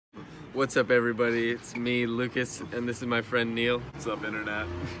What's up, everybody? It's me, Lucas, and this is my friend Neil. What's up, internet?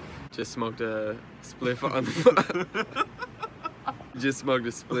 Just smoked a spliff on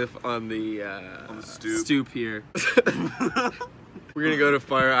the stoop here. We're gonna go to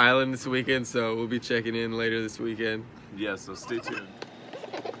Fire Island this weekend, so we'll be checking in later this weekend. Yeah, so stay tuned.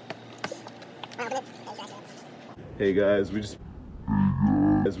 Hey guys, we just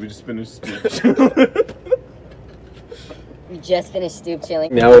finished stoop. We just finished stoop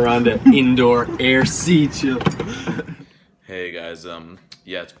chilling. Now we're on to indoor air sea chill. Hey guys,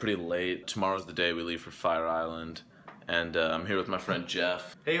 yeah, it's pretty late. Tomorrow's the day we leave for Fire Island, and I'm here with my friend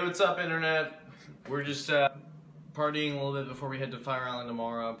Jeff. Hey, what's up, internet? We're just partying a little bit before we head to Fire Island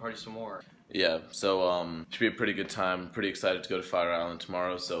tomorrow and party some more. Yeah, so should be a pretty good time. Pretty excited to go to Fire Island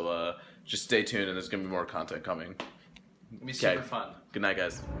tomorrow, so just stay tuned and there's gonna be more content coming. It'll be super fun. Good night,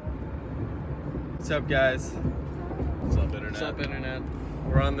 guys. What's up, guys? What's up, internet? What's up, internet?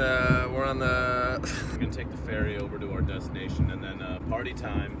 We're on the. We're gonna take the ferry over to our destination, and then party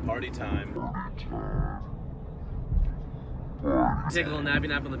time. Take a little nappy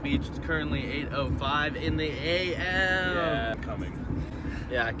nap on the beach. It's currently 8:05 in the AM. Yeah, coming.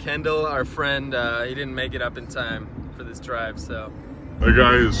 Yeah, Kendall, our friend, he didn't make it up in time for this drive, so. That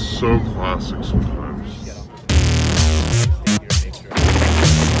guy is so classic sometimes.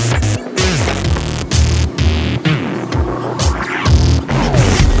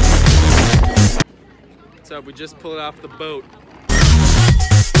 So we just pulled off the boat.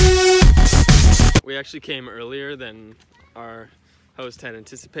 We actually came earlier than our host had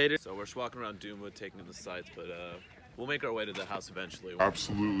anticipated. So we're just walking around Doomwood, taking in the sights, but we'll make our way to the house eventually.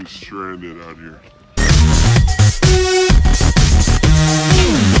 Absolutely stranded out here.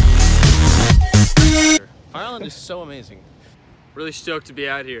 Fire Island is so amazing. Really stoked to be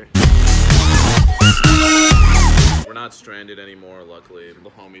out here. We're not stranded anymore, luckily. The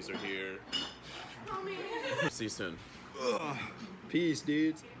homies are here. See you soon. Peace,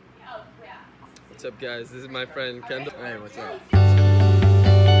 dudes. What's up, guys? This is my friend Kendall. Hey, what's up?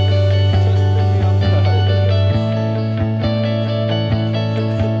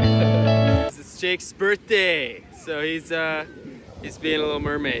 It's Jake's birthday, so he's being a little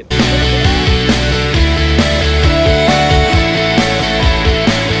mermaid.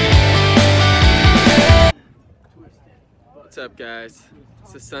 What's up, guys?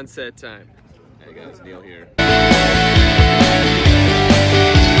 It's the sunset time. Hey guys, Neil here.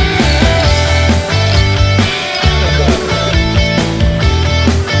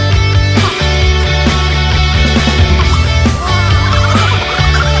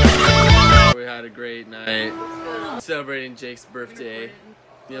 We had a great night celebrating Jake's birthday.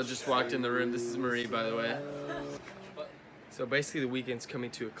 Neil just walked in the room. This is Marie, by the way. So basically the weekend's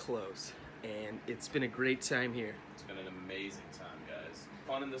coming to a close, and it's been a great time here. It's been an amazing time, guys.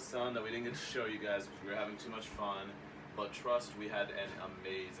 Fun in the sun that we didn't get to show you guys because we were having too much fun, but trust, we had an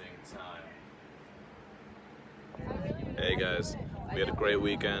amazing time. Hey guys, we had a great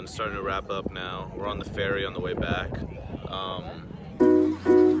weekend, starting to wrap up now. We're on the ferry on the way back.